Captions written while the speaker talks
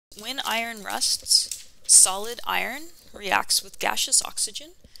When iron rusts, solid iron reacts with gaseous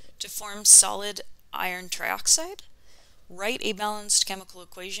oxygen to form solid iron trioxide. Write a balanced chemical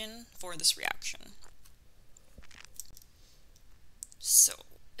equation for this reaction. So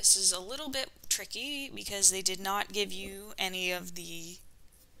this is a little bit tricky because they did not give you any of the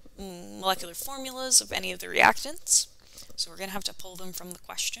molecular formulas of any of the reactants. So we're going to have to pull them from the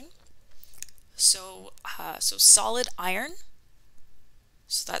question. So solid iron,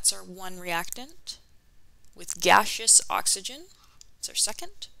 so that's our one reactant, with gaseous oxygen, that's our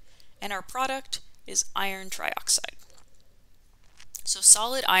second, and our product is iron trioxide. So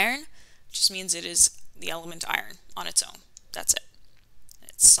solid iron just means it is the element iron on its own. That's it.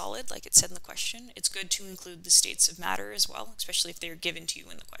 It's solid, like it said in the question. It's good to include the states of matter as well, especially if they are given to you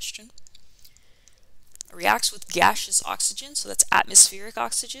in the question. It reacts with gaseous oxygen, so that's atmospheric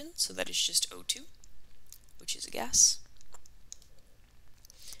oxygen, so that is just O2, which is a gas.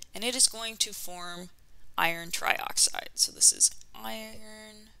 And it is going to form iron trioxide. So this is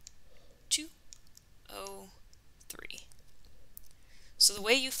iron 2O3. So the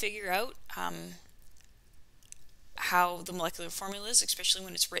way you figure out how the molecular formula is, especially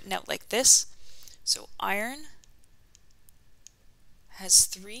when it's written out like this, so iron has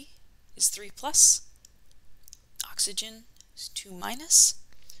 3, is 3 plus, oxygen is 2 minus,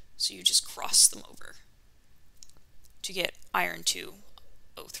 so you just cross them over to get iron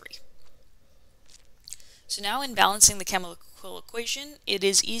 2O3. So now in balancing the chemical equation, it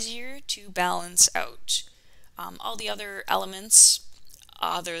is easier to balance out all the other elements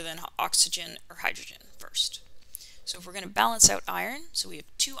other than oxygen or hydrogen first. So if we're going to balance out iron, so we have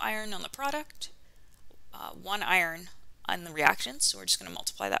 2 iron on the product, 1 iron on the reactant, so we're just going to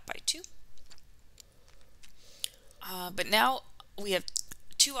multiply that by 2. But now we have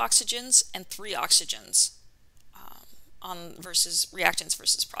 2 oxygens and 3 oxygens on versus reactants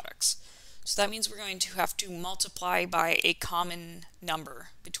versus products. So that means we're going to have to multiply by a common number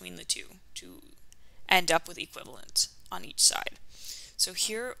between the two to end up with equivalent on each side. So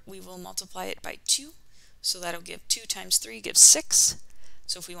here we will multiply it by 2, so that'll give 2 times 3 gives 6.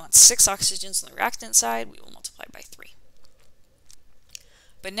 So if we want 6 oxygens on the reactant side, we will multiply by 3.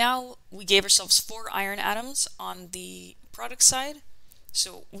 But now we gave ourselves 4 iron atoms on the product side,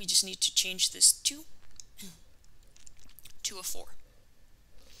 so we just need to change this 2 to a 4.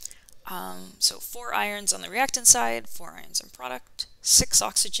 So 4 irons on the reactant side, 4 irons on product, 6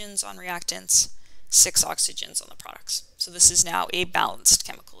 oxygens on reactants, 6 oxygens on the products. So this is now a balanced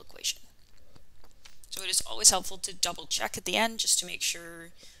chemical equation. So it is always helpful to double check at the end just to make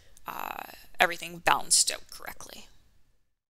sure everything balanced out correctly.